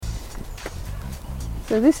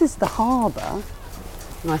So this is the harbour,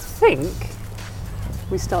 and I think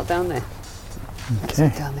we start down there. Let's go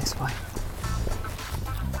down this way.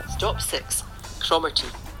 Stop 6, Cromarty,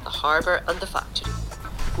 the harbour and the factory.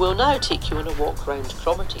 We'll now take you on a walk round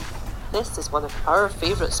Cromarty. This is one of our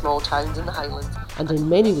favourite small towns in the Highlands, and in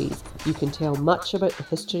many ways you can tell much about the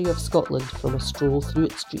history of Scotland from a stroll through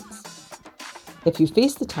its streets. If you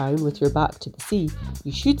face the town with your back to the sea,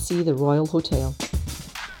 you should see the Royal Hotel.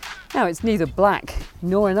 Now, it's neither black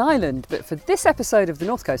nor an island, but for this episode of the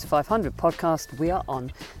North Coast 500 podcast, we are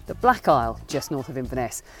on the Black Isle, just north of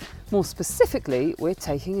Inverness. More specifically, we're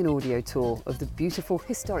taking an audio tour of the beautiful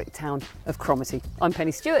historic town of Cromarty. I'm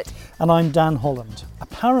Penny Stewart. And I'm Dan Holland.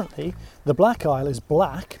 Apparently, the Black Isle is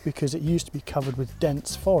black because it used to be covered with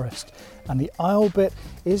dense forest, and the Isle bit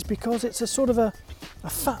is because it's a sort of a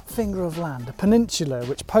fat finger of land, a peninsula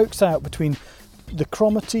which pokes out between the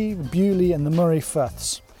Cromarty, Bewley and the Moray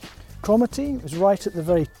Firths. Cromarty is right at the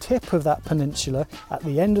very tip of that peninsula, at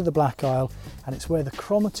the end of the Black Isle, and it's where the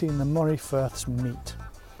Cromarty and the Moray Firths meet.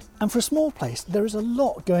 And for a small place, there is a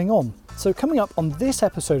lot going on. So coming up on this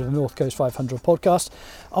episode of the North Coast 500 podcast,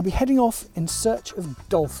 I'll be heading off in search of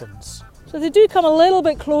dolphins. So if they do come a little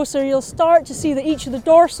bit closer, you'll start to see that each of the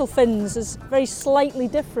dorsal fins is very slightly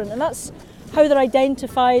different, and that's how they're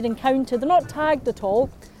identified and counted. They're not tagged at all.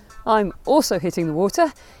 I'm also hitting the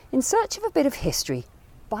water in search of a bit of history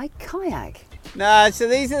by kayak. No, so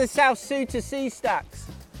these are the South Sutor sea stacks.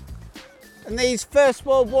 And these First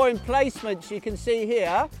World War emplacements you can see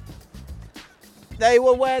here, they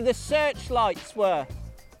were where the searchlights were.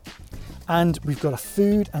 And we've got a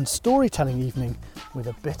food and storytelling evening with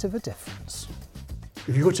a bit of a difference.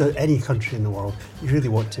 If you go to any country in the world, you really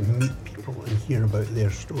want to meet people and hear about their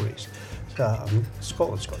stories.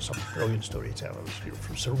 Scotland's got some brilliant storytellers,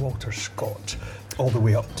 from Sir Walter Scott all the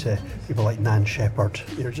way up to people like Nan Shepherd.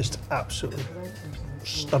 They're just absolutely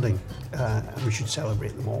stunning, and we should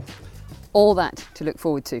celebrate them all. All that to look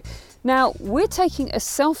forward to. Now, we're taking a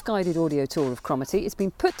self-guided audio tour of Cromarty. It's been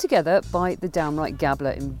put together by the Downright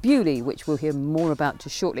Gabbler in Bewley, which we'll hear more about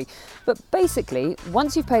just shortly. But basically,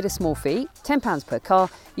 once you've paid a small fee, £10 per car,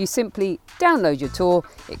 you simply download your tour.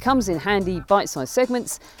 It comes in handy bite-sized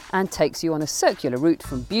segments and takes you on a circular route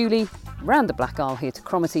from Bewley, round the Black Isle here to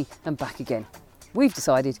Cromarty and back again. We've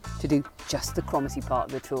decided to do just the Cromarty part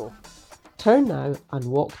of the tour. Turn now and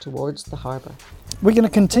walk towards the harbour. We're going to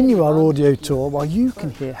continue our audio tour while you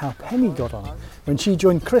can hear how Penny got on when she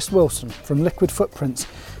joined Chris Wilson from Liquid Footprints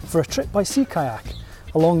for a trip by sea-kayak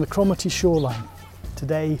along the Cromarty shoreline.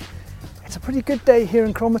 Today, it's a pretty good day here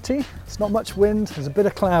in Cromarty. It's not much wind, there's a bit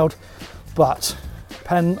of cloud, but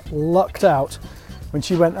Pen lucked out when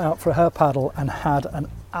she went out for her paddle and had an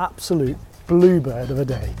absolute bluebird of a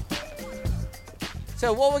day.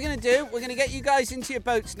 So what we're going to do, we're going to get you guys into your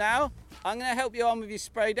boats now. I'm going to help you on with your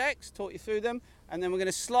spray decks, talk you through them, and then we're going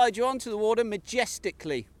to slide you onto the water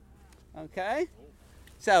majestically. Okay?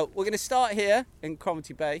 So we're going to start here in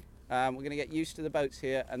Cromarty Bay. We're going to get used to the boats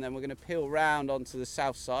here, and then we're going to peel round onto the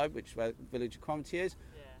south side, which is where the village of Cromarty is.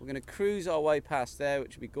 Yeah. We're going to cruise our way past there,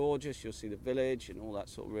 which will be gorgeous. You'll see the village and all that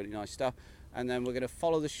sort of really nice stuff. And then we're going to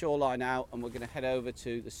follow the shoreline out, and we're going to head over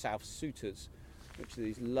to the South Sutors, which are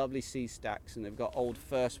these lovely sea stacks, and they've got old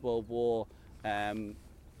First World War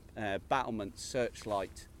battlement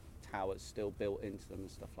searchlight towers still built into them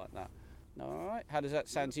and stuff like that. All right, how does that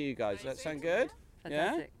sound to you guys? Does that sound good?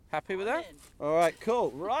 Fantastic. Yeah? Happy with that? All right,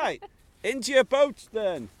 cool. Right, into your boats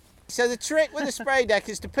then. So the trick with the spray deck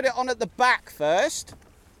is to put it on at the back first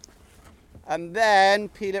and then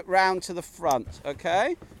peel it round to the front,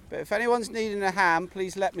 okay? But if anyone's needing a hand,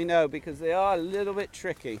 please let me know because they are a little bit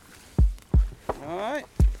tricky. All right?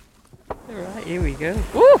 All right, here we go.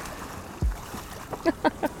 Woo!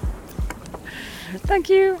 Thank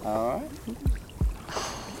you. All right.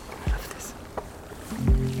 Oh, I love this.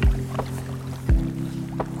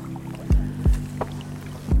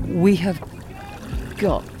 We have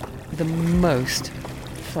got the most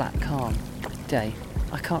flat, calm day.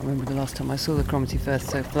 I can't remember the last time I saw the Cromarty Firth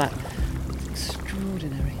so flat. It's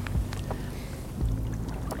extraordinary.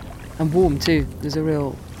 And warm too. There's a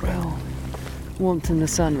real warmth in the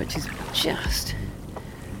sun, which is just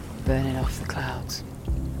burning off the clouds.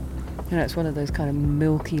 You know, it's one of those kind of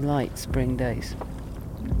milky light spring days.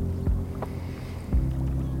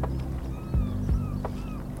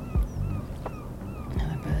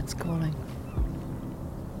 And the birds calling.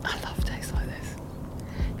 I love days like this.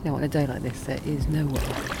 You know, on a day like this, there is no way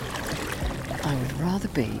I would rather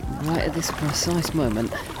be right at this precise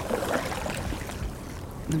moment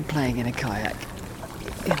than playing in a kayak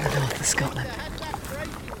in the north of Scotland.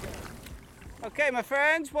 Okay, my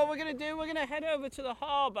friends, what we're going to do, we're going to head over to the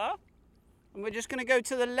harbour And we're just going to go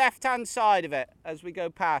to the left-hand side of it as we go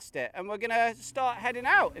past it. And we're going to start heading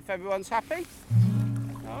out if everyone's happy.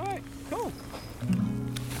 All right, cool.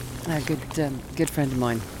 A good friend of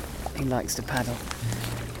mine, he likes to paddle.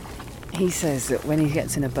 He says that when he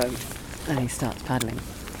gets in a boat and he starts paddling,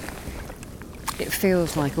 it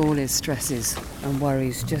feels like all his stresses and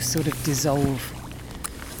worries just sort of dissolve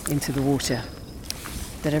into the water,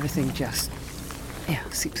 that everything just,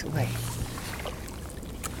 seeps away.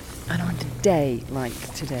 And on a day like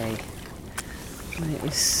today, when it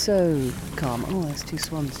is so calm, there's 2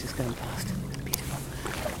 swans just going past, beautiful.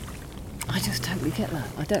 I just totally get that.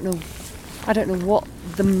 I don't know what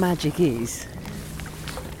the magic is,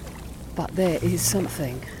 but there is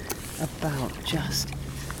something about just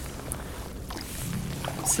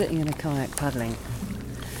sitting in a kayak paddling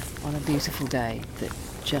on a beautiful day that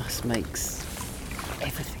just makes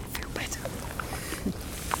everything feel better.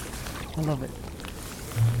 I love it.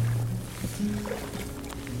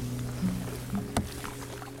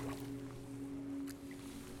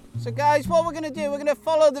 So guys, what we're going to do, we're going to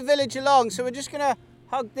follow the village along. So we're just going to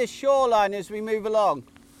hug this shoreline as we move along.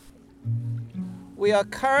 We are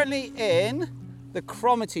currently in the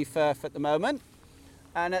Cromarty Firth at the moment.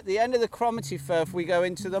 And at the end of the Cromarty Firth, we go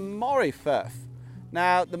into the Moray Firth.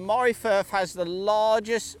 Now, the Moray Firth has the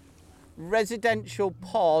largest residential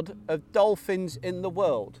pod of dolphins in the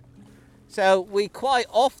world. So we quite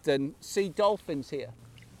often see dolphins here.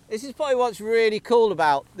 This is probably what's really cool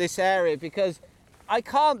about this area, because I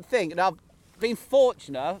can't think, and I've been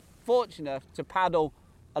fortunate to paddle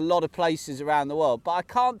a lot of places around the world, but I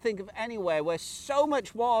can't think of anywhere where so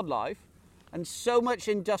much wildlife and so much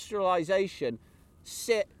industrialization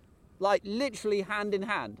sit like literally hand in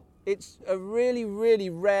hand. It's a really, really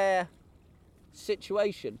rare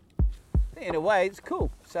situation. I think in a way it's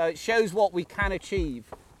cool. So it shows what we can achieve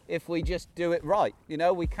if we just do it right. You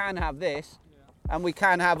know, we can have this and we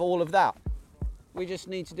can have all of that. We just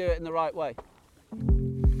need to do it in the right way.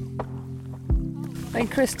 I mean,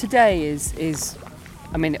 Chris, today is it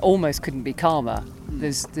almost couldn't be calmer.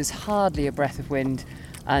 There's hardly a breath of wind,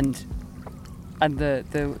 and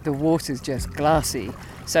the water's just glassy.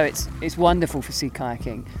 So it's wonderful for sea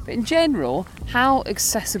kayaking. But in general, how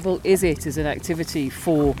accessible is it as an activity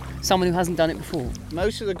for someone who hasn't done it before?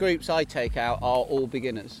 Most of the groups I take out are all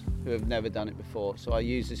beginners who have never done it before. So I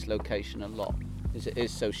use this location a lot, as it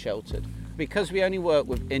is so sheltered. Because we only work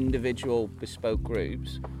with individual bespoke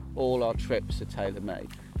groups, all our trips are tailor-made.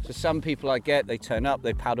 So some people I get, they turn up,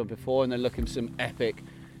 they paddle before and they're looking for some epic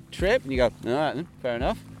trip, and you go, all right then, fair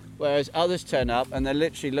enough. Whereas others turn up and they're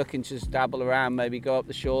literally looking to just dabble around, maybe go up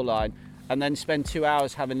the shoreline and then spend 2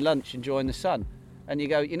 hours having lunch enjoying the sun. And you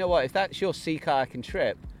go, you know what, if that's your sea kayaking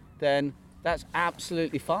trip, then that's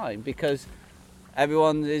absolutely fine, because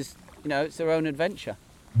everyone is, it's their own adventure.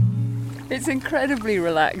 It's incredibly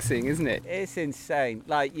relaxing, isn't it? It's insane.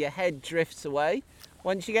 Like, your head drifts away.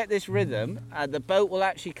 Once you get this rhythm, the boat will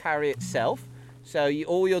actually carry itself. So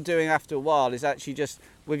all you're doing after a while is actually just,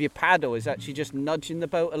 with your paddle, is actually just nudging the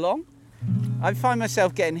boat along. I find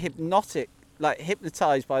myself getting hypnotised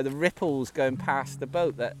by the ripples going past the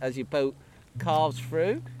boat as your boat carves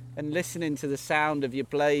through, and listening to the sound of your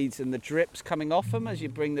blades and the drips coming off them as you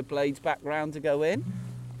bring the blades back round to go in.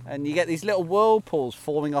 And you get these little whirlpools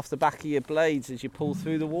forming off the back of your blades as you pull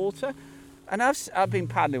through the water. And I've been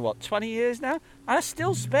paddling, 20 years now? And I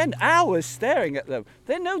still spend hours staring at them.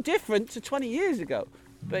 They're no different to 20 years ago.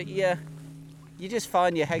 But yeah, you just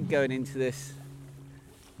find your head going into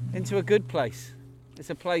a good place. It's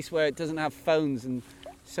a place where it doesn't have phones and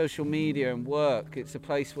social media and work. It's a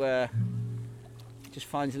place where it just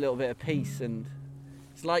finds a little bit of peace, and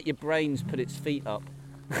it's like your brain's put its feet up.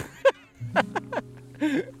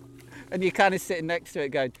 And you're kind of sitting next to it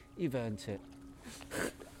going, you've earned it.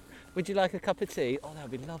 Would you like a cup of tea? Oh, that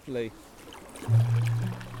would be lovely.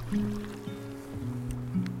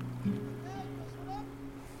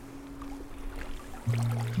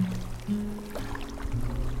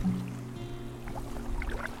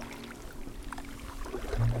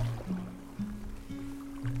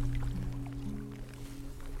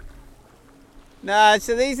 No,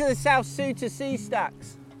 so these are the South Sutor sea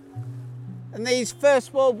stacks. And these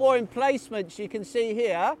First World War emplacements you can see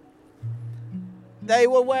here, they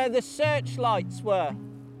were where the searchlights were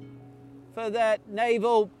for the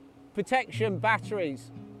naval protection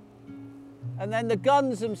batteries. And then the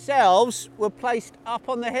guns themselves were placed up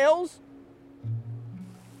on the hills.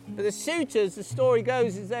 But the Sutors, the story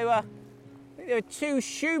goes, is there were 2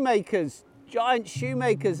 shoemakers, giant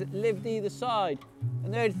shoemakers that lived either side,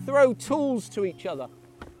 and they'd throw tools to each other.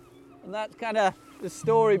 And that's kind of the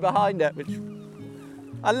story behind it, which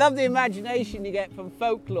I love the imagination you get from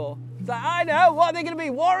folklore. It's like, I know, what are they going to be?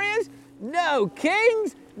 Warriors? No.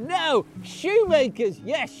 Kings? No. Shoemakers?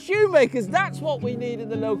 Yes, shoemakers. That's what we need in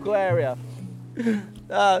the local area.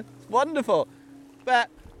 It's wonderful. But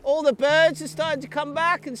all the birds are starting to come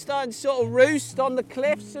back and starting to sort of roost on the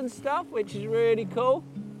cliffs and stuff, which is really cool.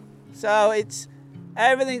 So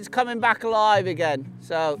everything's coming back alive again.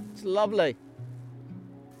 So it's lovely.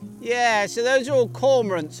 Yeah, so those are all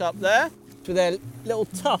cormorants up there with their little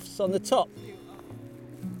tufts on the top.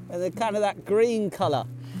 And they're kind of that green colour.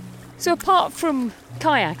 So apart from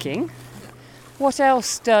kayaking, what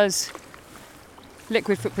else does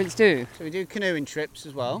Liquid Footprints do? So we do canoeing trips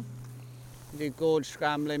as well. We do gorge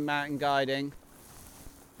scrambling, mountain guiding.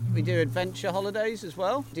 We do adventure holidays as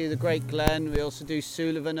well. We do the Great Glen. We also do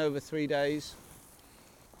Sullivan over 3 days.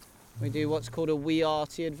 We do what's called a wee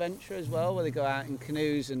arty adventure as well, where they go out in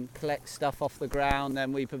canoes and collect stuff off the ground.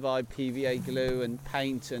 Then we provide PVA glue and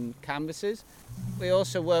paint and canvases. We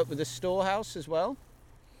also work with the storehouse as well,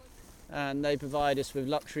 and they provide us with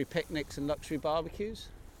luxury picnics and luxury barbecues.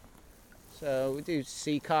 So we do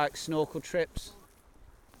sea kayak snorkel trips.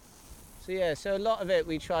 So yeah, so a lot of it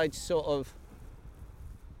we try to sort of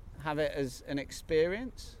have it as an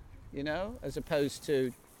experience, you know, as opposed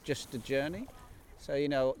to just a journey. So, you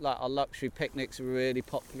know, like our luxury picnics are really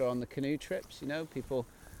popular on the canoe trips, you know, people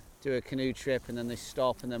do a canoe trip and then they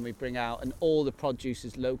stop and then we bring out, and all the produce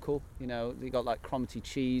is local, you know, they got like Cromarty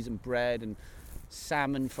cheese and bread and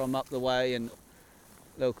salmon from up the way and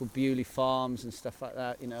local Bewley farms and stuff like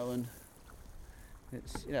that, you know, and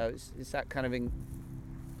it's, you know, it's that kind of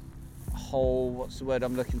what's the word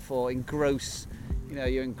I'm looking for, engross, you know,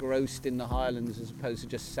 you're engrossed in the Highlands as opposed to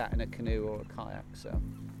just sat in a canoe or a kayak, so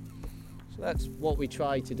that's what we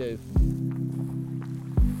try to do.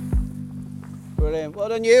 Brilliant, well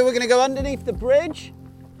done you. We're going to go underneath the bridge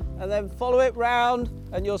and then follow it round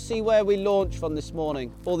and you'll see where we launched from this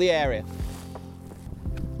morning, or the area.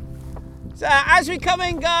 So as we come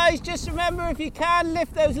in, guys, just remember, if you can,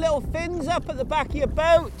 lift those little fins up at the back of your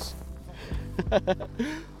boat.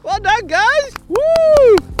 Well done, guys!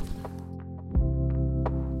 Woo!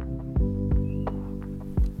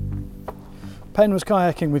 Penn was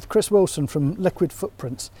kayaking with Chris Wilson from Liquid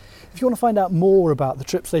Footprints. If you want to find out more about the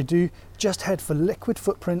trips they do, just head for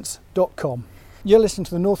liquidfootprints.com. You're listening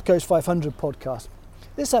to the North Coast 500 podcast.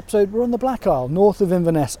 This episode we're on the Black Isle, north of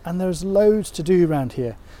Inverness, and there's loads to do around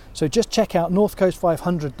here. So just check out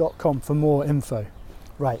northcoast500.com for more info.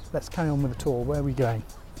 Right, let's carry on with the tour. Where are we going?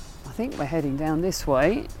 I think we're heading down this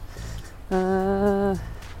way in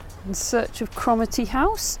search of Cromarty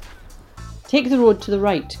House. Take the road to the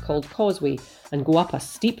right, called Causeway, and go up a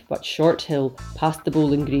steep but short hill past the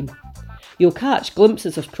bowling green. You'll catch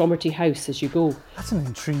glimpses of Cromarty House as you go. That's an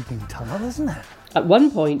intriguing tunnel, isn't it? At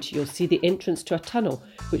one point, you'll see the entrance to a tunnel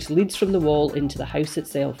which leads from the wall into the house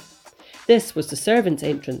itself. This was the servants'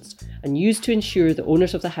 entrance and used to ensure the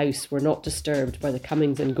owners of the house were not disturbed by the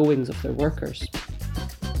comings and goings of their workers.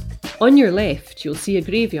 On your left, you'll see a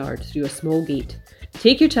graveyard through a small gate.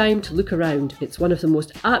 Take your time to look around. It's one of the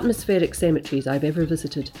most atmospheric cemeteries I've ever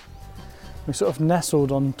visited. We're sort of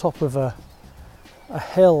nestled on top of a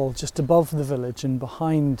hill just above the village and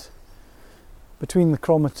between the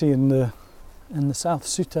Cromarty and the South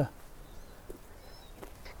Sutter.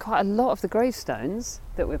 Quite a lot of the gravestones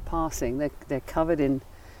that we're passing, they're covered in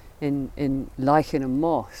lichen and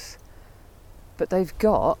moss, but they've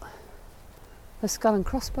got a skull and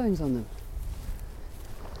crossbones on them.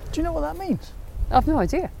 Do you know what that means? I've no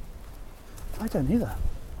idea. I don't either.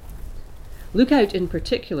 Look out in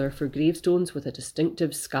particular for gravestones with a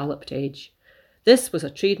distinctive scalloped edge. This was a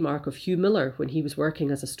trademark of Hugh Miller when he was working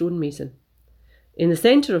as a stonemason. In the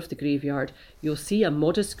centre of the graveyard, you'll see a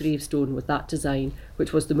modest gravestone with that design,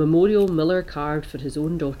 which was the memorial Miller carved for his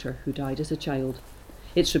own daughter, who died as a child.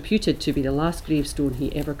 It's reputed to be the last gravestone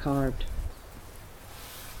he ever carved.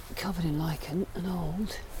 Covered in lichen and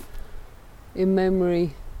old, in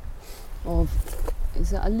memory of, is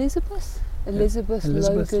that Elizabeth? Elizabeth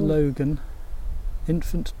Logan,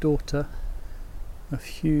 infant daughter of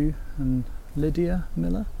Hugh and Lydia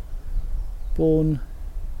Miller, born...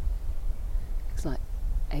 It's like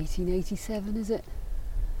 1887, is it?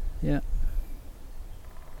 Yeah.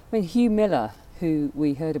 I mean, Hugh Miller, who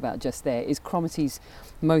we heard about just there, is Cromarty's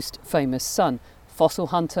most famous son. Fossil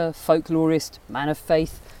hunter, folklorist, man of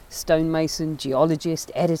faith, stonemason,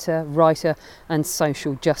 geologist, editor, writer and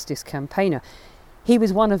social justice campaigner. He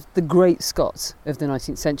was one of the great Scots of the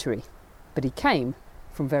 19th century, but he came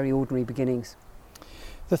from very ordinary beginnings.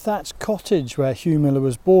 The thatched cottage where Hugh Miller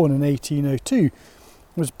was born in 1802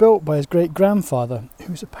 was built by his great-grandfather,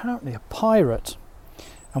 who was apparently a pirate.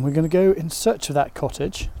 And we're going to go in search of that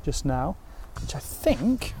cottage just now, which I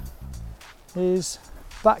think is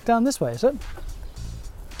back down this way, is it?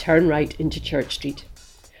 Turn right into Church Street.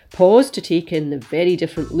 Pause to take in the very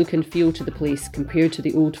different look and feel to the place compared to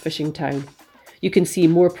the old fishing town. You can see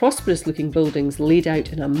more prosperous looking buildings laid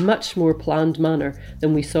out in a much more planned manner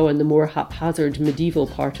than we saw in the more haphazard medieval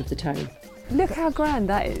part of the town. Look how grand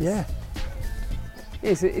that is. Yeah.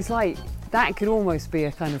 It's like, that could almost be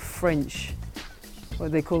a kind of French,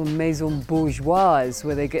 what they call them, maison bourgeoise,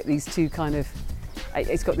 where they get these two kind of,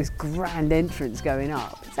 it's got this grand entrance going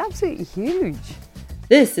up. It's absolutely huge.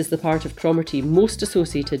 This is the part of Cromarty most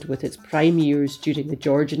associated with its prime years during the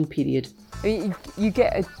Georgian period. I mean, you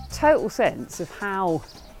get a total sense of how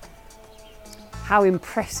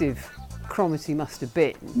impressive Cromarty must have been.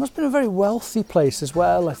 It must have been a very wealthy place as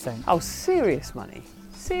well, I think. Oh, serious money,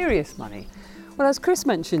 serious money. Well, as Chris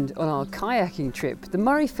mentioned on our kayaking trip, the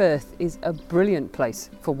Moray Firth is a brilliant place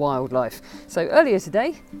for wildlife. So earlier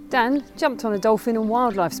today, Dan jumped on a dolphin and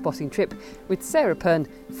wildlife spotting trip with Sarah Pern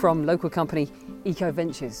from local company Eco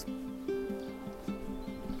Ventures.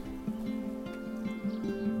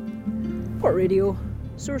 Port radio,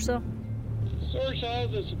 Sursa.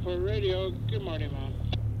 Sursa, this is Port Radio. Good morning, ma'am.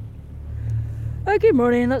 Good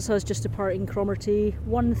morning, that's us just departing Cromarty,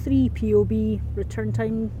 13 POB, return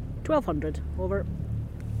time 1200, over.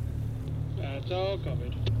 That's all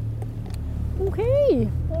covered. Okay,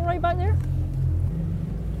 all right back there.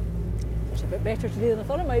 It's a bit better today than I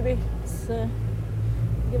thought it might be. It's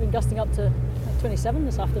been gusting up to 27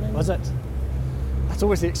 this afternoon. Was it? That's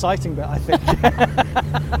always the exciting bit, I think.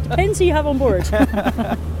 Depends who you have on board.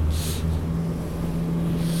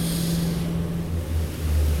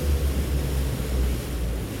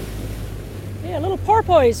 Yeah, little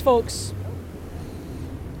porpoise, folks.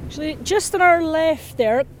 Actually, just on our left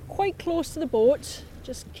there, quite close to the boat.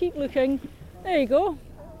 Just keep looking. There you go.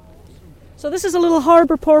 So this is a little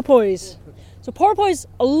harbour porpoise. So porpoise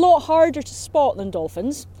a lot harder to spot than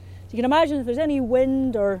dolphins. So you can imagine if there's any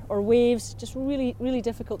wind or waves, just really, really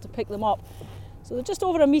difficult to pick them up. So they're just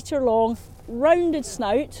over 1 metre long, rounded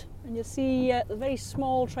snout, and you'll see the very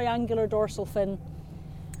small triangular dorsal fin.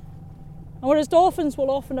 And whereas dolphins will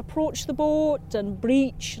often approach the boat and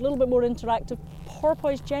breach, a little bit more interactive,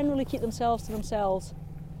 porpoise generally keep themselves to themselves.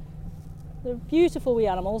 They're beautiful wee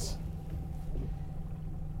animals.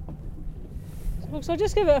 So I'll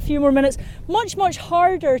just give it a few more minutes. Much, much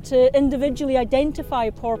harder to individually identify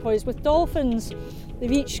porpoise. With dolphins,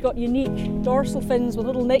 they've each got unique dorsal fins with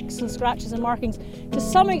little nicks and scratches and markings. To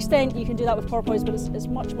some extent you can do that with porpoise, but it's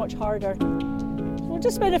much, much harder. So we'll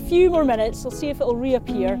just spend a few more minutes, we'll see if it'll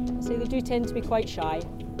reappear. See, they do tend to be quite shy.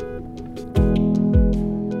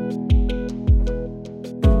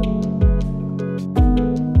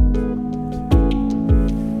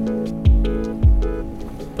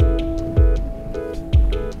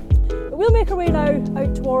 We'll make our way now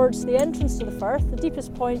out towards the entrance to the firth. The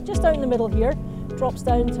deepest point, just out in the middle here, drops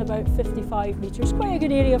down to about 55 metres. Quite a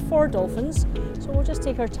good area for dolphins, so we'll just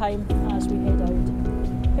take our time as we head out.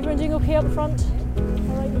 Everyone doing okay up front?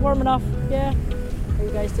 All right, warm enough? Yeah? How are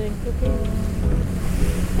you guys doing? Okay?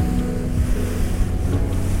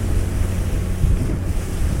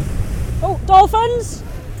 Oh, dolphins!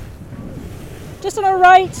 Just on our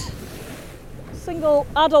right, single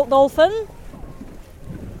adult dolphin.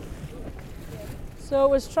 So it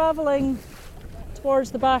was travelling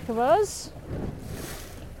towards the back of us.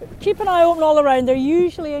 Keep an eye open all around, they're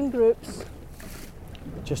usually in groups.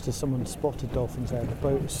 Just as someone spotted dolphins there, the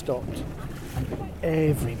boat has stopped and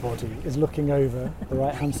everybody is looking over the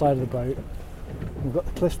right hand side of the boat. We've got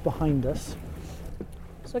the cliffs behind us.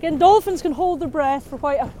 So again, dolphins can hold their breath for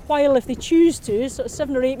quite a while if they choose to, so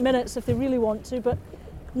 7 or 8 minutes if they really want to, but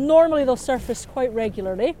normally they'll surface quite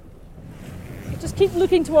regularly. Just keep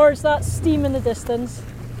looking towards that steam in the distance.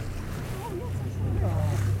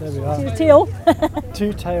 There we are. See the tail?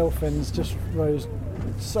 2 tail fins just rose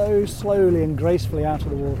so slowly and gracefully out of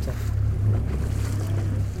the water.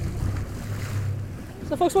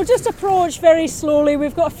 So folks, we'll just approach very slowly.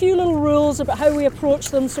 We've got a few little rules about how we approach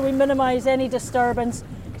them so we minimise any disturbance.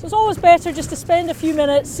 So it's always better just to spend a few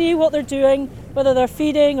minutes, see what they're doing, whether they're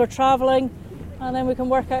feeding or travelling, and then we can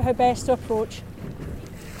work out how best to approach.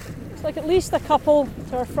 Looks like at least a couple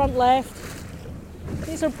to our front left.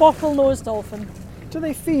 These are bottlenose dolphin. Do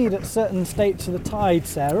they feed at certain states of the tide,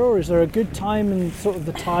 Sarah, or is there a good time in sort of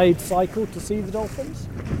the tide cycle to see the dolphins?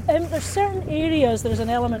 There's certain areas there's an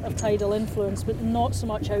element of tidal influence, but not so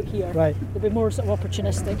much out here. Right. They'll be more sort of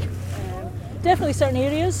opportunistic. Definitely certain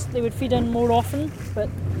areas they would feed in more often, but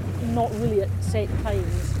not really at set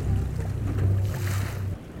times.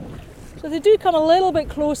 So if they do come a little bit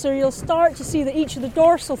closer, you'll start to see that each of the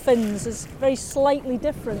dorsal fins is very slightly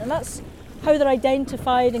different, and that's how they're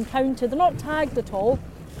identified and counted. They're not tagged at all,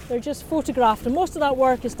 they're just photographed, and most of that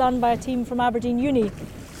work is done by a team from Aberdeen Uni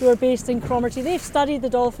who are based in Cromarty. They've studied the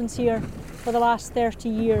dolphins here for the last 30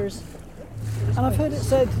 years. And I've heard it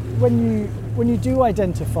said when you do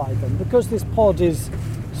identify them, because this pod is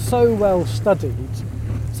so well studied,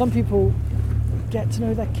 some people get to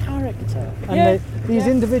know their character, and these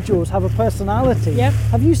individuals have a personality. Yeah.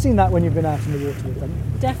 Have you seen that when you've been out in the water with them?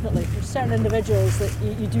 Definitely. There's certain individuals that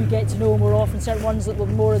you do get to know more often, certain ones that were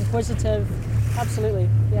more inquisitive. Absolutely,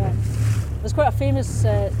 yeah. There's quite a famous,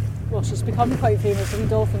 she's become quite famous, a wee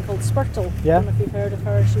dolphin called Spurtle. Yeah. I don't know if you've heard of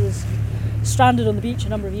her. She was stranded on the beach a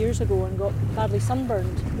number of years ago and got badly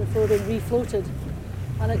sunburned before being refloated.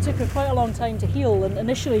 And it took her quite a long time to heal, and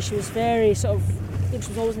initially she was very she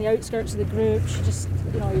was always in the outskirts of the group. She just,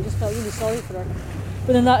 you just felt really sorry for her.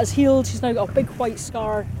 But then that has healed. She's now got a big white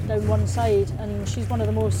scar down one side, and she's one of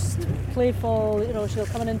the most playful, she'll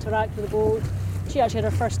come and interact with the boat. She actually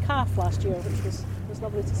had her first calf last year, which was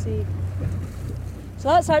lovely to see. So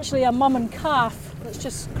that's actually a mum and calf that's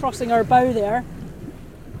just crossing our bow there.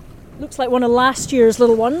 Looks like one of last year's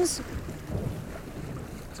little ones.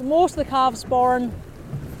 So most of the calves born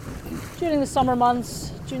during the summer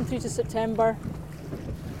months, June through to September.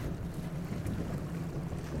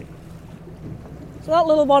 So that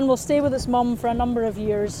little one will stay with its mum for a number of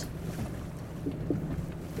years.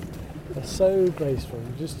 They're so graceful.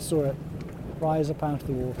 You just saw it rise up out of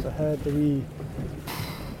the water, heard the wee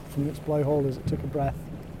from its blowhole as it took a breath.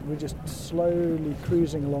 We're just slowly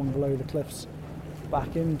cruising along below the cliffs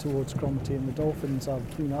back in towards Cromarty, and the dolphins are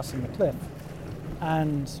between us and the cliff.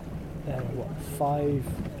 And they're 5-6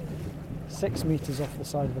 metres off the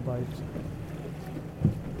side of the boat.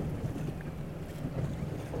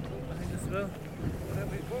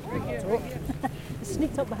 It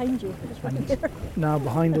sneaked up behind you. It's right here. Now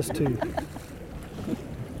behind us too.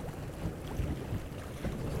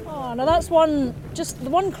 Oh, now that's one, just the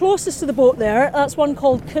one closest to the boat there, that's one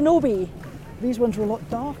called Kenobi. These ones are a lot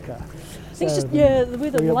darker. I think it's just, the way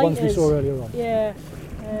the light ones is. we saw earlier on. Yeah.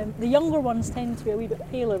 The younger ones tend to be a wee bit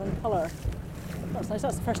paler in colour. That's nice.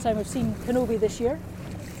 That's the first time I've seen Kenobi this year.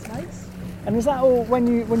 It's nice. And is that all when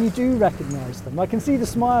you do recognise them? I can see the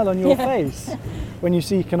smile on your face when you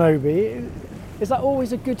see Kenobi. Is that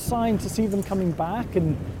always a good sign to see them coming back?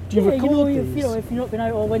 And do you record these? if you've not been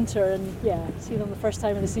out all winter and see them the first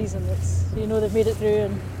time of the season, they've made it through.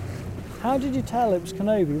 And how did you tell it was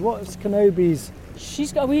Kenobi? What is Kenobi's?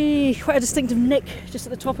 She's got quite a distinctive nick just at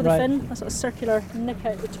the top of the fin. A sort of circular nick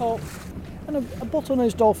out the top. And a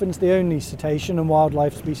bottlenose dolphin's the only cetacean and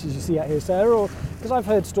wildlife species you see out here, Sarah? Or because I've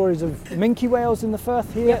heard stories of minke whales in the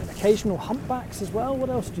Firth here, occasional humpbacks as well. What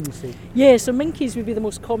else do you see? Yeah, so minkies would be the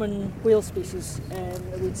most common whale species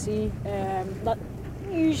that we'd see. That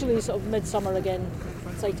usually sort of midsummer again,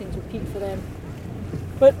 sightings would peak for them.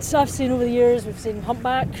 But I've seen over the years, we've seen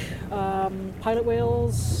humpback, pilot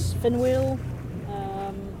whales, fin whale.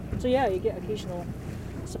 So yeah, you get occasional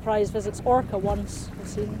surprise visits. Orca once I've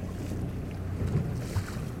seen.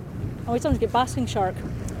 And we sometimes get basking shark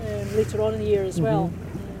later on in the year as well.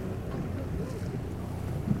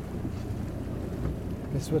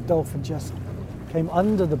 This is where dolphin just came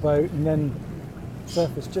under the boat and then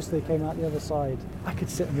surfaced just as they came out the other side. I could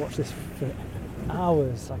sit and watch this for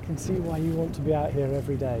hours. I can see why you want to be out here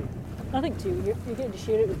every day. I think too, you're getting to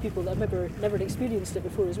share it with people that have never experienced it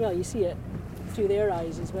before as well. You see it through their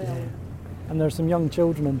eyes as well. Yeah. And there's some young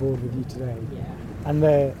children on board with you today. Yeah. And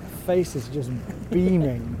their faces are just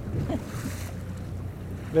beaming.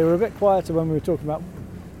 They were a bit quieter when we were talking about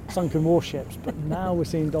sunken warships, but now we're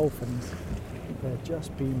seeing dolphins. They're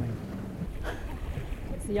just beaming.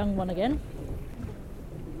 It's the young one again.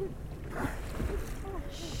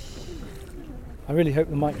 I really hope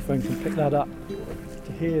the microphone can pick that up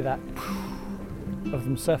to hear that of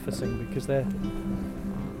them surfacing, because they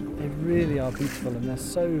really are beautiful and they're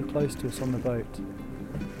so close to us on the boat.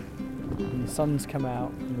 And the sun's come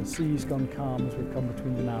out and the sea's gone calm as we've come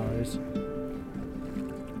between the narrows.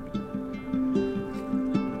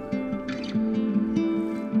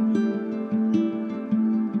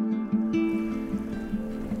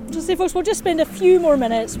 So folks, we'll just spend a few more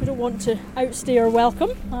minutes. We don't want to outstay our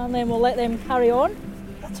welcome, and then we'll let them carry on.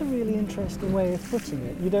 That's a really interesting way of putting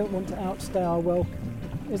it. You don't want to outstay our welcome.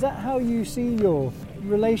 Is that how you see your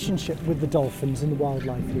relationship with the dolphins and the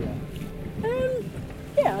wildlife here?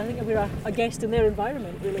 Yeah, I think we're a guest in their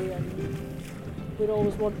environment, really, and we'd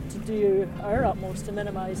always want to do our utmost to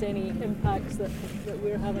minimise any impacts that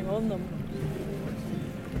we're having on them.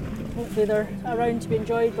 Hopefully they're around to be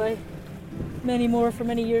enjoyed by many more for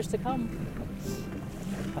many years to come.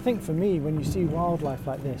 I think for me, when you see wildlife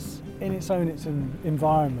like this, in its own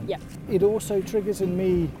environment. Yeah. It also triggers in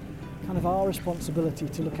me kind of our responsibility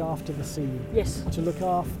to look after the sea. Yes. To look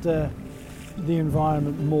after the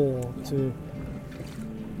environment more, to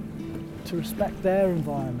respect their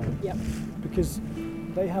environment. Yeah. Because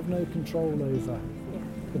they have no control over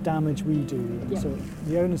the damage we do. And so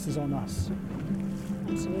the onus is on us.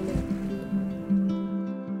 Absolutely.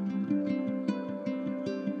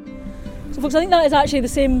 So folks, I think that is actually the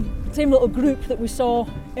same little group that we saw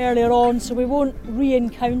earlier on, so we won't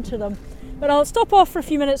re-encounter them. But I'll stop off for a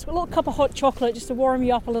few minutes with a little cup of hot chocolate just to warm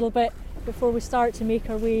you up a little bit before we start to make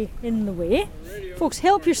our way in the way. Folks,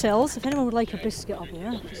 help yourselves. If anyone would like a biscuit up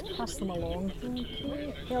there, just pass them along.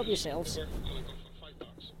 Okay, help yourselves.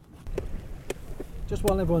 Just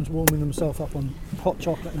while everyone's warming themselves up on hot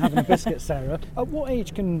chocolate and having a biscuit, Sarah, at what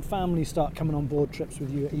age can families start coming on board trips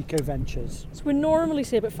with you at Eco Ventures? So we normally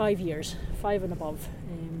say about 5 years, 5 and above.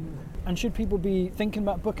 And should people be thinking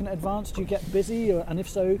about booking in advance? Do you get busy? And if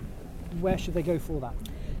so, where should they go for that?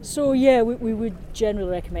 So yeah, we would generally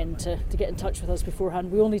recommend to get in touch with us beforehand.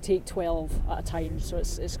 We only take 12 at a time, so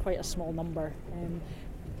it's quite a small number.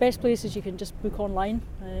 Best place is you can just book online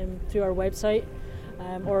through our website,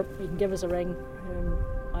 or you can give us a ring,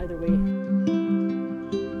 either way.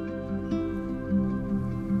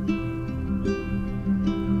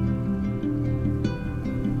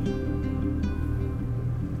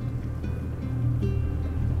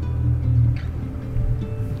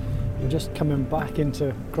 Just coming back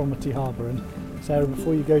into Cromarty Harbour, and Sarah,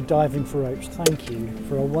 before you go diving for ropes, thank you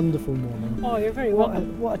for a wonderful morning. Oh, you're very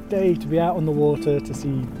welcome. What a day to be out on the water, to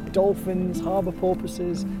see dolphins, harbour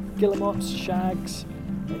porpoises, guillemots, shags.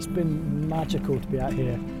 It's been magical to be out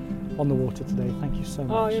here on the water today. Thank you so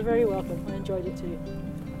much. Oh, you're very welcome. I enjoyed it too.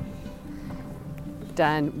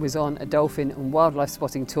 Dan was on a dolphin and wildlife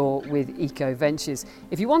spotting tour with Eco Ventures.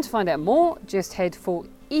 If you want to find out more, just head for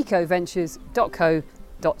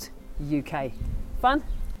ecoventures.co.uk. Fun?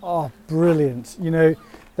 Oh, brilliant. You know,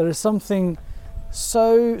 there is something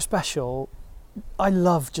so special. I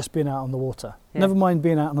love just being out on the water. Yeah. Never mind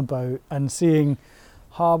being out on a boat and seeing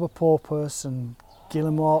harbour porpoise and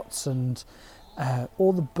guillemots and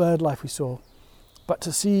all the bird life we saw. But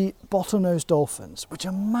to see bottlenose dolphins, which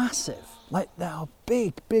are massive, like they are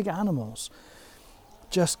big, big animals,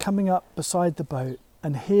 just coming up beside the boat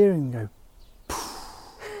and hearing them go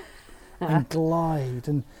and glide,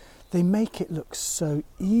 and they make it look so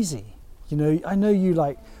easy. You know, I know you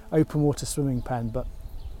like open water swimming, Pen, but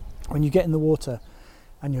when you get in the water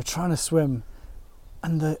and you're trying to swim,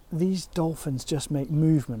 and these dolphins just make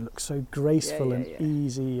movement look so graceful and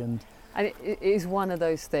easy. And it is one of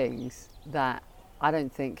those things that I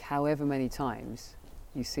don't think, however many times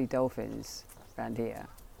you see dolphins around here,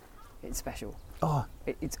 it's special. Oh,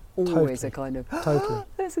 it's always a kind of, totally.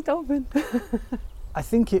 There's a dolphin. I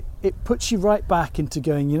think it puts you right back into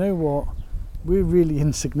going, you know what, we're really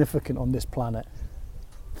insignificant on this planet.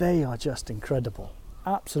 They are just incredible,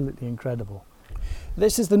 absolutely incredible.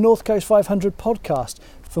 This is the North Coast 500 podcast.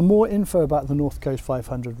 For more info about the North Coast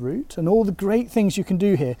 500 route and all the great things you can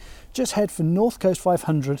do here, just head for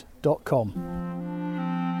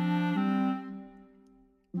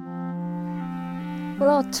northcoast500.com. Well,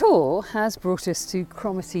 our tour has brought us to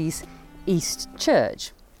Cromarty's East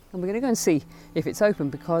Church, and we're going to go and see if it's open,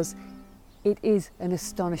 because it is an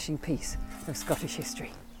astonishing piece of Scottish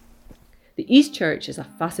history. The East Church is a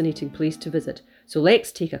fascinating place to visit, so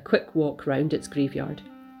let's take a quick walk round its graveyard.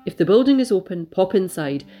 If the building is open, pop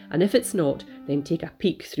inside, and if it's not, then take a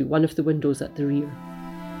peek through one of the windows at the rear.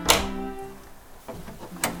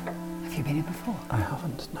 Have you been here before? I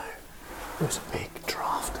haven't, no. There was a big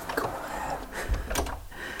draft of cool air.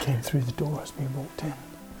 Came through the door as we walked in.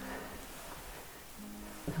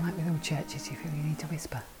 I like with old churches, you feel you need to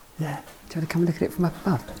whisper. Yeah. Do you want to come and look at it from up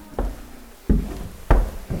above?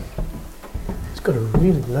 It's got a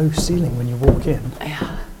really low ceiling when you walk in.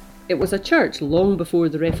 Yeah. It was a church long before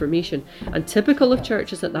the Reformation, and typical of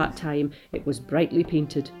churches at that time, it was brightly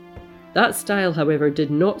painted. That style, however, did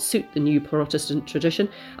not suit the new Protestant tradition,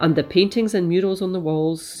 and the paintings and murals on the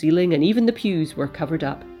walls, ceiling, and even the pews were covered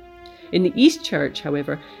up. In the East Church,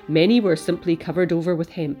 however, many were simply covered over with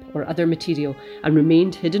hemp or other material and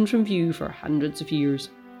remained hidden from view for hundreds of years.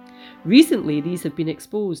 Recently, these have been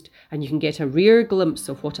exposed, and you can get a rare glimpse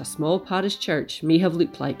of what a small parish church may have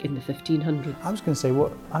looked like in the 1500s. I was going to say,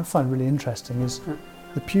 what I find really interesting is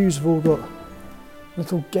the pews have all got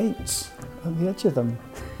little gates at the edge of them.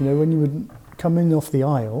 You know, when you would come in off the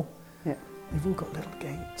aisle, they've all got little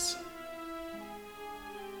gates.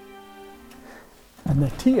 And they're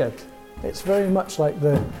tiered. It's very much like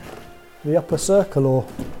the upper circle, or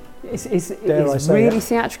It's Dare I say really it.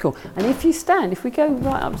 theatrical. And if we go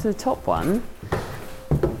right up to the top one,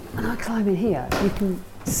 and I climb in here, you can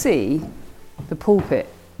see the pulpit.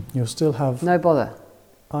 You'll still have No bother.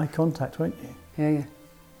 eye contact, won't you? Yeah.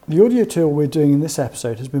 The audio tour we're doing in this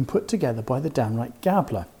episode has been put together by the Downright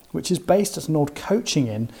Gabbler, which is based at an old coaching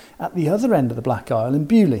inn at the other end of the Black Isle in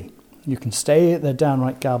Bewley. You can stay at the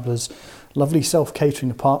Downright Gabbler's lovely self-catering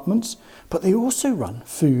apartments, but they also run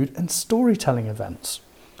food and storytelling events.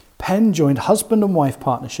 Penn joined husband and wife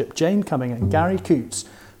partnership Jane Cumming and Gary Coots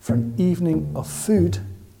for an evening of food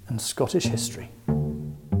and Scottish history.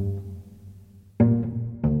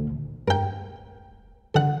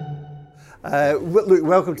 Look,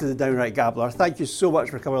 welcome to the Downright Gabbler. Thank you so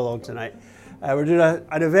much for coming along tonight. We're doing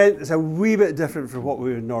an event that's a wee bit different from what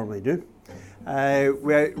we would normally do.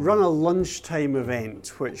 We run a lunchtime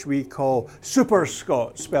event which we call Super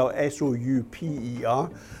Scot, spelled S-O-U-P-E-R,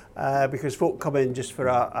 because folk come in just for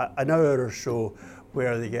an hour or so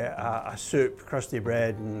where they get a soup, crusty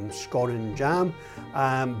bread and scone and jam,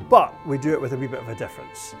 but we do it with a wee bit of a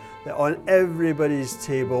difference. That on everybody's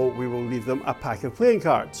table we will leave them a pack of playing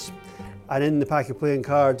cards, and in the pack of playing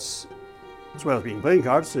cards, as well as being playing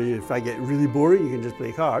cards, so if I get really boring, you can just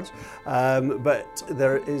play cards. But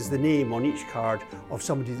there is the name on each card of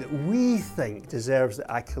somebody that we think deserves the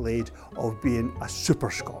accolade of being a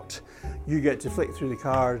super Scot. You get to flick through the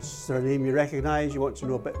cards. Is there a name you recognise, you want to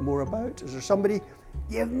know a bit more about? Is there somebody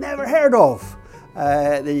you've never heard of?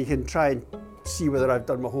 Then you can try and see whether I've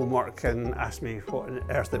done my homework and ask me what on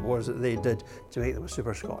earth it was that they did to make them a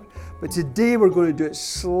super Scot. But today we're going to do it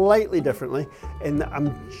slightly differently in that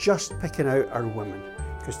I'm just picking out our women,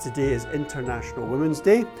 because today is International Women's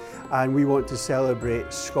Day and we want to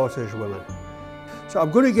celebrate Scottish women. So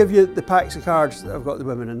I'm going to give you the packs of cards that have got the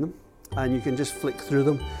women in them, and you can just flick through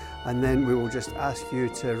them, and then we will just ask you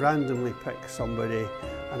to randomly pick somebody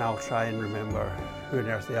and I'll try and remember who on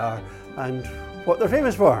earth they are and what they're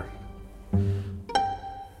famous for.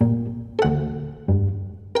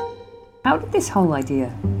 How did this whole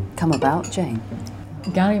idea come about, Jane?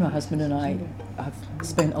 Gary, my husband, and I have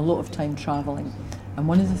spent a lot of time travelling, and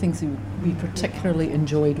one of the things that we particularly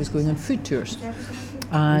enjoyed was going on food tours.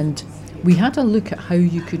 And we had a look at how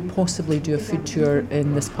you could possibly do a food tour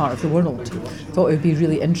in this part of the world. Thought it would be a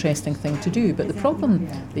really interesting thing to do, but the problem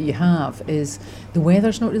that you have is the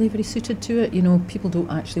weather's not really very suited to it. You know, people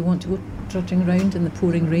don't actually want to go trudging around in the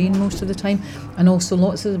pouring rain most of the time, and also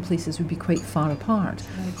lots of the places would be quite far apart.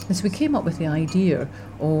 And so we came up with the idea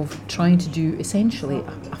of trying to do essentially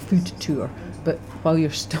a food tour, but while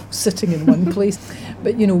you're still sitting in one place.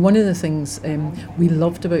 But you know, one of the things we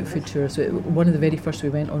loved about food tours, one of the very first we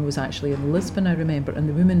went on was actually in Lisbon, I remember, and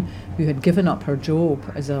the woman who had given up her job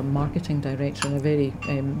as a marketing director in a very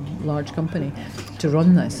large company to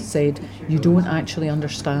run this said, you don't actually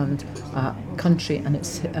understand a country and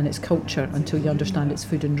its culture until you understand its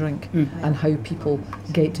food and drink and how people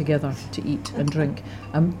get together to eat and drink.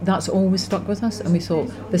 That's always stuck with us, and we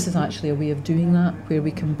thought this is actually a way of doing that, where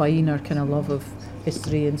we combine our kind of love of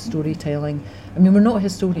history and storytelling. I mean, we're not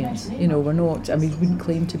historians, you know, we're not, I mean, we wouldn't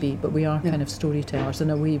claim to be, but we are kind of storytellers in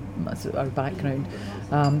a way, that's our background.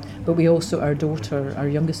 But we also, our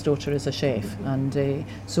youngest daughter is a chef, and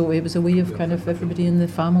so it was a way of kind of everybody in the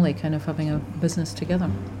family kind of having a business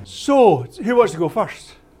together. So, who wants to go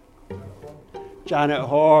first? Janet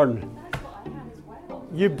Horn.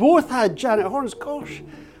 You both had Janet Horns, gosh.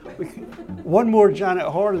 One more Janet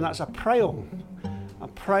Horn and that's a prial. A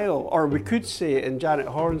prial, or we could say in Janet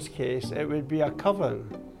Horn's case, it would be a coven.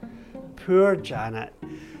 Poor Janet.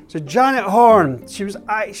 So Janet Horn, she was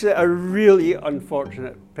actually a really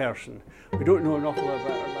unfortunate person. We don't know an awful lot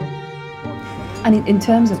about her life. And in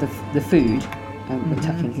terms of the food, we're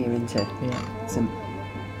tucking here into some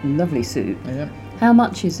lovely soup. Yeah. How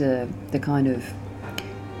much is the kind of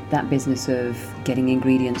that business of getting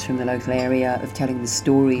ingredients from the local area, of telling the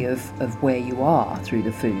story of where you are through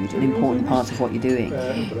the food, an important part of what you're doing?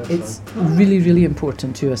 It's really, really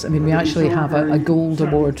important to us. I mean, we actually have a gold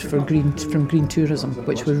award from Green Tourism,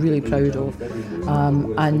 which we're really proud of.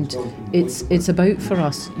 And it's about, for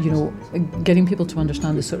us, you know, getting people to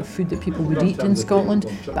understand the sort of food that people would eat in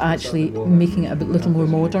Scotland, but actually making it a little more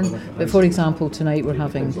modern. But for example, tonight we're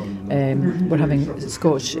having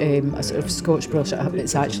Scotch, a sort of Scotch broth.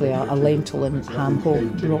 It's actually a lentil and ham hock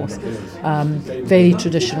broth. Very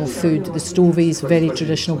traditional food. The stovies, very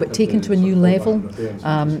traditional, but taken to a new level.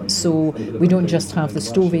 So we don't just have the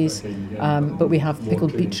stovies, but we have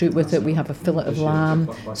pickled beetroot with it. We have a fillet of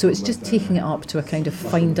lamb. So it's just taking it up to a kind of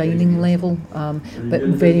fine dining level, but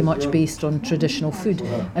very much based on traditional food.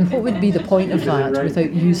 And what would be the point of that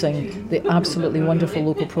without using the absolutely wonderful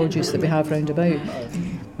local produce that we have round about?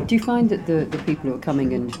 Do you find that the people who are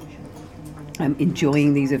coming and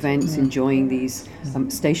enjoying these events, enjoying these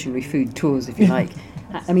stationary food tours, if you like,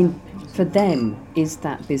 I mean, for them, is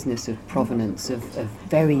that business of provenance, of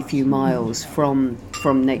very few miles from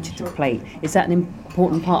nature to plate, is that an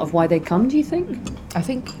important part of why they come, do you think? I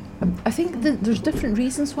think that there's different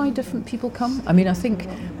reasons why different people come. I mean, I think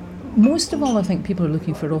most of all, I think people are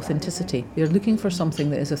looking for authenticity. They're looking for something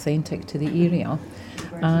that is authentic to the area,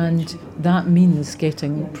 and that means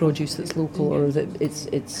getting produce that's local, or that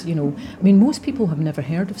it's you know. I mean, most people have never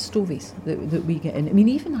heard of stovies that we get in. I mean,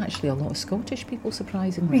 even actually a lot of Scottish people,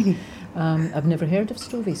 surprisingly, Really? I've never heard of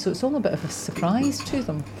stovies. So it's all a bit of a surprise to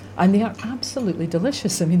them, and they are absolutely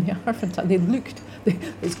delicious. I mean, they are fantastic. They looked.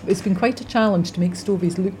 It's been quite a challenge to make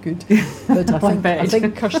stovies look good, but I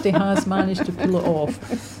think Kirsty has managed to pull it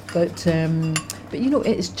off. But you know,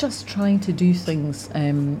 it's just trying to do things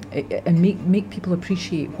and make people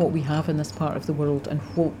appreciate what we have in this part of the world and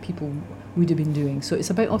what people would have been doing. So it's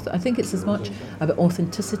about, I think it's as much about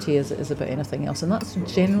authenticity as it is about anything else, and that's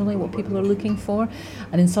generally what people are looking for.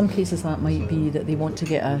 And in some cases that might be that they want to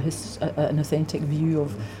get an authentic view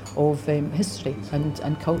of history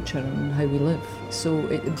and culture and how we live. So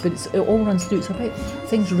it all runs through. It's about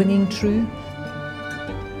things ringing true.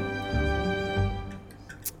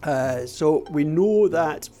 So we know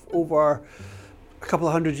that over a couple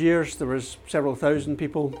of hundred years there was several thousand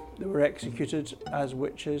people that were executed as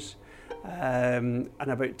witches, and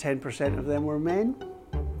about 10% of them were men.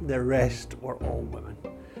 The rest were all women.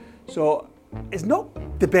 So it's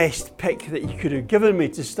not the best pick that you could have given me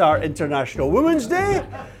to start International Women's Day,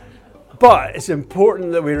 but it's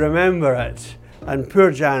important that we remember it. And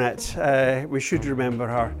poor Janet, we should remember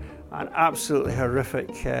her. An absolutely horrific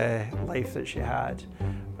life that she had.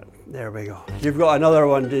 But there we go. You've got another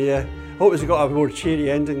one, do you? Hope it's got a more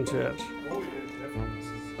cheery ending to it.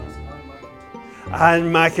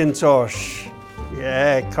 Anne Macintosh.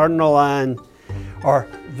 Yeah, Colonel Anne. Or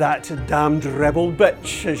that damned rebel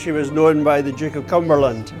bitch, as she was known by the Duke of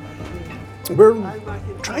Cumberland. We're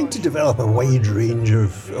trying to develop a wide range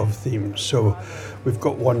of themes. So we've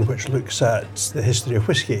got one which looks at the history of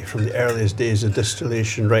whisky from the earliest days of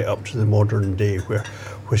distillation right up to the modern day, where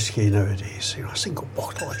whisky nowadays, you know, a single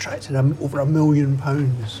bottle attracted over £1 million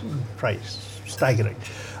price. Staggering.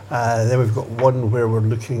 Then we've got one where we're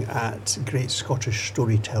looking at great Scottish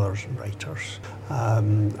storytellers and writers.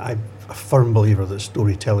 I'm a firm believer that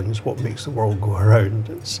storytelling is what makes the world go around.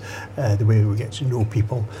 It's the way we get to know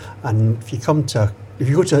people. And if you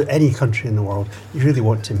go to any country in the world, you really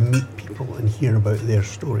want to meet people and hear about their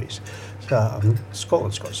stories.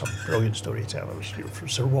 Scotland's got some brilliant storytellers, you know, from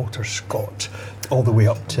Sir Walter Scott all the way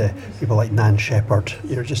up to people like Nan Shepherd.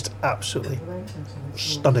 You're just absolutely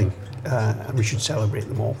stunning. And we should celebrate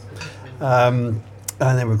them all. And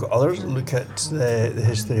then we've got others that look at the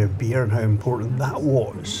history of beer and how important that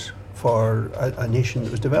was for a nation that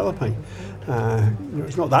was developing.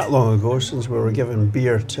 It's not that long ago since we were giving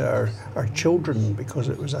beer to our children because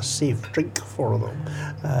it was a safe drink for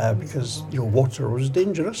them, because water was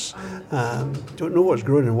dangerous. Don't know what's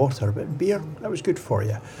grown in water, but beer, that was good for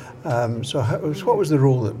you. So what was the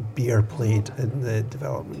role that beer played in the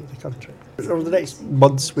development of the country? Over the next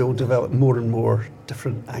months we'll develop more and more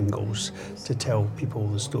different angles to tell people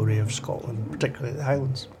the story of Scotland, particularly the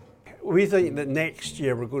Highlands. We think that next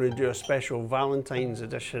year we're going to do a special Valentine's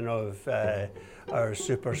edition of our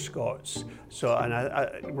Super Scots. So,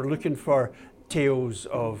 and we're looking for tales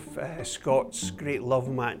of Scots' great love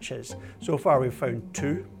matches. So far we've found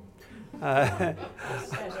 2.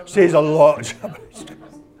 Says a lot about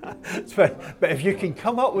but if you can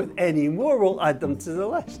come up with any more, we'll add them to the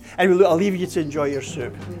list. Anyway, look, I'll leave you to enjoy your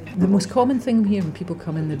soup. The most common thing we hear when people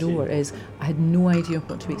come in the door is, I had no idea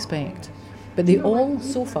what to expect. But they all,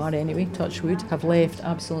 so far anyway, touch wood, have left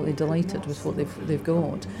absolutely delighted with what they've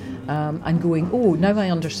got, and going, oh, now I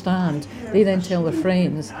understand. They then tell their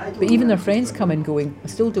friends, but even their friends come in going, I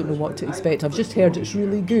still don't know what to expect, I've just heard it's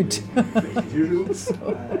really good.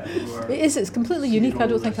 So, it's completely unique. I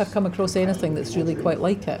don't think I've come across anything that's really quite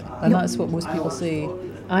like it, and that's what most people say.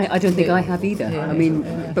 I don't think I have either. Yeah. I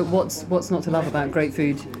mean, but what's not to love about great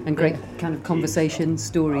food and great kind of conversation,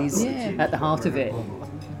 stories at the heart of it?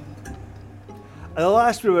 And the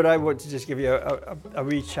last one I want to just give you a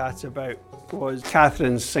wee chat about was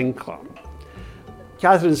Catherine Sinclair.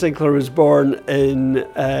 Catherine Sinclair was born in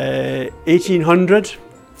 1800.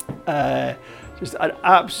 Just an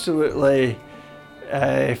absolutely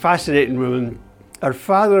fascinating woman. Her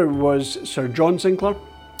father was Sir John Sinclair,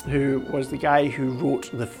 who was the guy who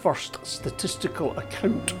wrote the first statistical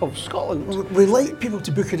account of Scotland. We like people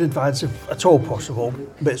to book in advance if at all possible,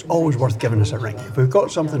 but it's always worth giving us a ring. If we've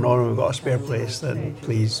got something on and we've got a spare place, then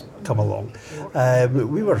please come along.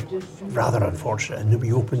 We were rather unfortunate in that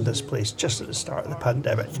we opened this place just at the start of the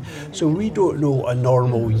pandemic, so we don't know what a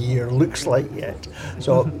normal year looks like yet.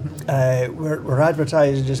 So we're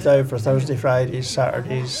advertising just now for Thursday, Fridays,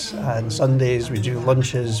 Saturdays and Sundays. We do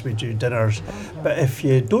lunches, we do dinners, but if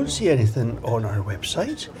you don't see anything on our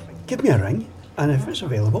website, give me a ring, and if it's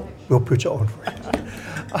available, we'll put it on for you.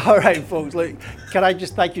 All right, folks, look, can I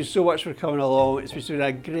just thank you so much for coming along. It's been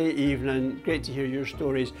a great evening, great to hear your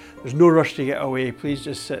stories. There's no rush to get away. Please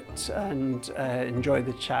just sit and enjoy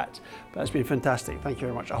the chat. But it's been fantastic. Thank you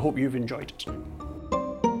very much. I hope you've enjoyed it.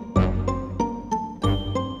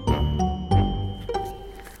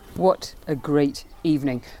 What a great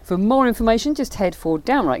evening. For more information, just head for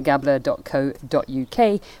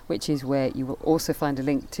downrightgabbler.co.uk, which is where you will also find a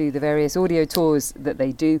link to the various audio tours that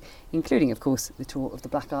they do, including, of course, the tour of the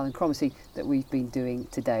Black Island Cromarty that we've been doing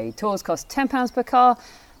today. Tours cost £10 per car,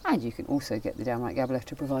 and you can also get the Downright Gabbler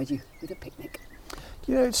to provide you with a picnic.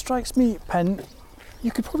 You know, it strikes me, Pen,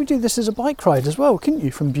 you could probably do this as a bike ride as well, couldn't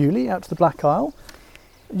you, from Bewley out to the Black Isle?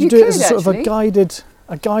 You do it as a sort of a guided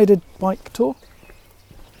bike tour?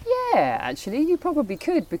 Yeah, actually, you probably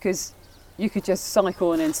could, because you could just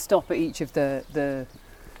cycle and then stop at each of the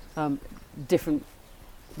different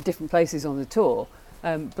places on the tour.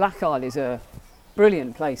 Black Isle is a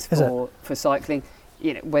brilliant place for cycling.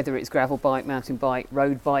 You know, whether it's gravel bike, mountain bike,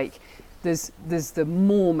 road bike. There's the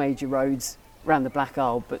more major roads around the Black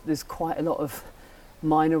Isle, but there's quite a lot of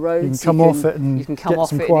minor roads. You can come off it and get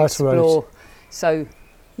some quieter roads. So,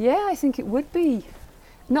 yeah, I think it would be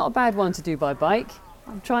not a bad one to do by bike.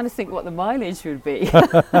 I'm trying to think what the mileage would be.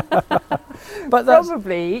 But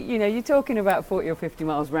probably, you know, you're talking about 40 or 50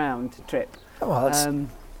 miles round trip. Oh,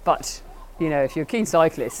 but, you know, if you're a keen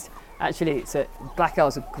cyclist, actually, Black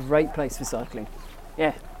Isle's a great place for cycling.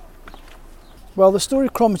 Yeah. Well, the story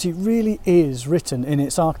of Cromarty really is written in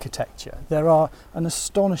its architecture. There are an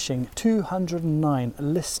astonishing 209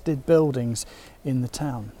 listed buildings in the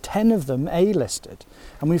town, 10 of them A-listed.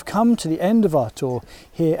 And we've come to the end of our tour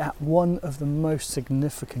here at one of the most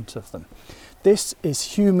significant of them. This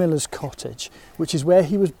is Hugh Miller's cottage, which is where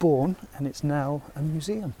he was born, and it's now a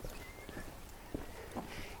museum.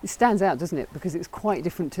 It stands out, doesn't it? Because it's quite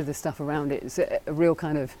different to the stuff around it. It's a real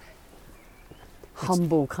kind of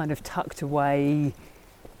humble, kind of tucked away.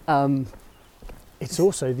 It's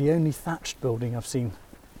also the only thatched building I've seen.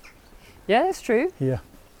 Yeah, that's true.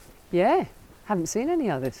 Yeah, haven't seen any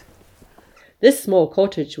others. This small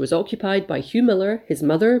cottage was occupied by Hugh Miller, his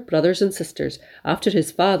mother, brothers and sisters, after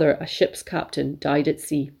his father, a ship's captain, died at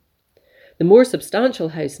sea. The more substantial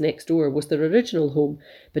house next door was their original home,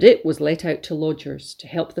 but it was let out to lodgers to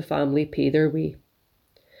help the family pay their way.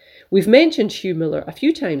 We've mentioned Hugh Miller a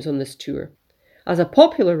few times on this tour. As a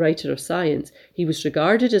popular writer of science, he was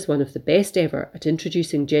regarded as one of the best ever at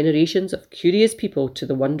introducing generations of curious people to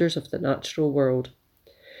the wonders of the natural world.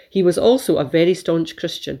 He was also a very staunch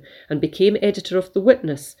Christian and became editor of The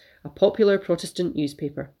Witness, a popular Protestant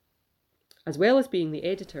newspaper. As well as being the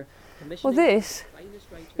editor... Well, this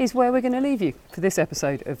is where we're going to leave you for this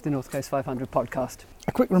episode of the North Coast 500 podcast.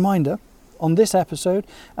 A quick reminder, on this episode,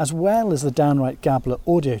 as well as the Downright Gabbler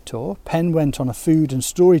audio tour, Pen went on a food and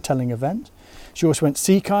storytelling event. She also went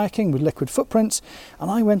sea-kayaking with Liquid Footprints,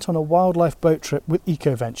 and I went on a wildlife boat trip with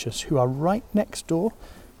Eco Ventures, who are right next door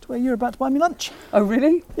to where you're about to buy me lunch. Oh,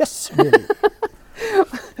 really? Yes, really.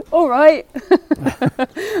 All right.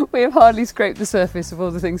 We have hardly scraped the surface of all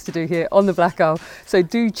the things to do here on the Black Isle, so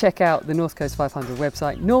do check out the North Coast 500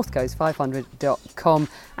 website, northcoast500.com,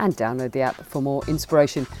 and download the app for more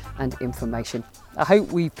inspiration and information. I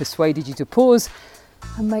hope we've persuaded you to pause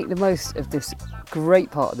and make the most of this great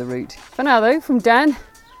part of the route. For now though, from Dan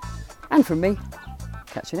and from me,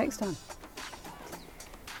 catch you next time.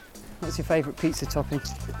 What's your favourite pizza topping?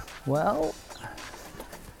 Well,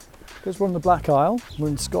 because we're on the Black Isle, we're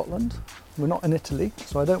in Scotland, we're not in Italy,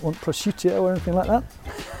 so I don't want prosciutto or anything like that.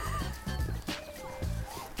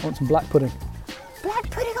 I want some black pudding. Black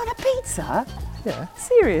pudding on a pizza? Yeah.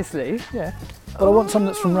 Seriously? Yeah. But I want some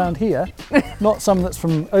that's from round here, not some that's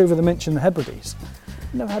from over the Minch and the Hebrides.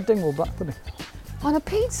 Never had Dingwall black pudding. On a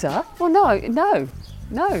pizza? Well, no,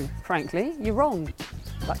 frankly, you're wrong.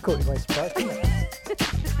 That caught you by surprise, didn't it?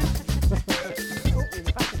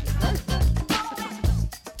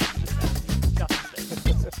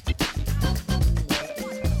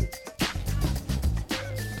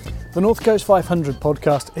 The North Coast 500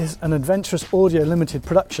 podcast is an adventurous audio limited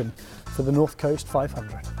production for the North Coast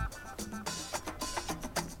 500.